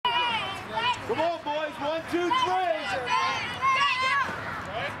Come on, boys. 1, 2, 3.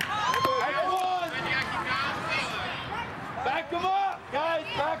 Back one. Back them up, guys.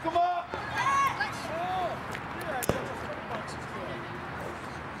 Back them up.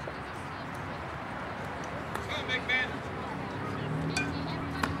 Come on, big man.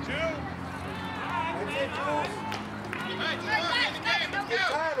 2. That's it, Jules.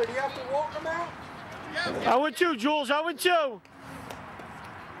 Tyler, do you have to walk them out? I would too, Jules. I would too.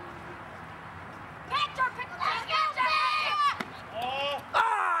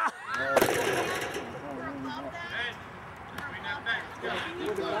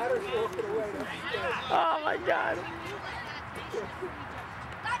 Oh my God.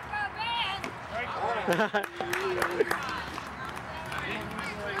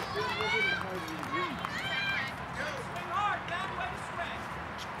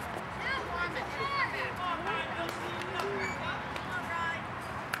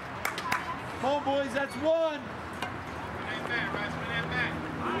 Come on, boys. That's 1.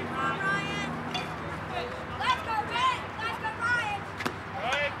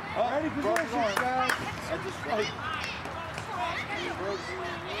 Ready position, guys. That's a strike.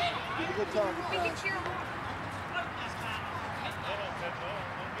 Give a good target, guys.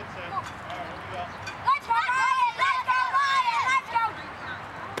 Let's go, Ryan! Let's go, Ryan! Let's go!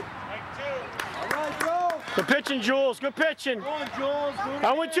 All right, Joe. Good pitching, Jules. Good pitching. Come on, Jules.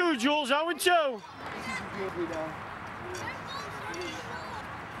 I would too, Jules. I would too.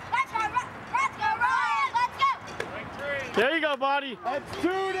 Let's go, Ryan! Let's go! There you go, buddy. That's 2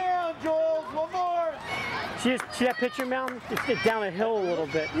 down, Jules. 1 more. See that pitcher mound? It's down a hill a little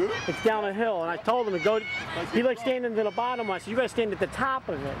bit. It's down a hill, and I told him to go. He likes standing to the bottom. I said, you got to stand at the top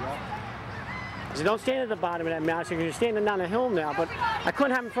of it. I said, don't stand at the bottom of that mound. I said, you're standing down a hill now. But I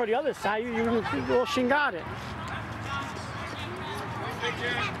couldn't have him throw the other side. You all got it.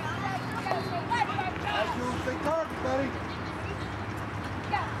 That's Jules' big target, buddy.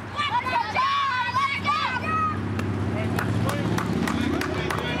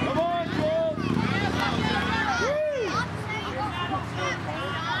 Come on, Jules.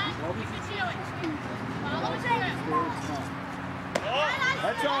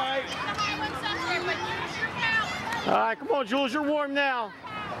 That's all right. All right, come on, Jules. You're warm now.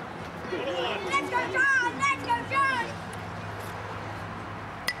 Let's go, John! Let's go, John!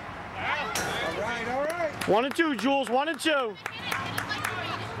 All right. 1 and 2, Jules. 1 and 2.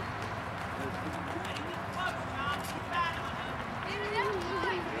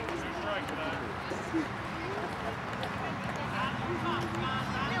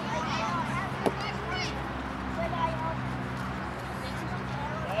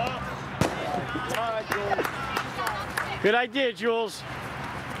 All right, Jules. Good idea, Jules.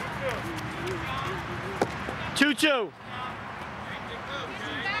 2-2.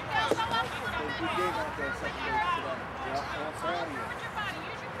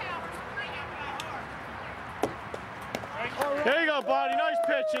 There you go, buddy. Nice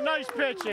pitching. Nice pitching.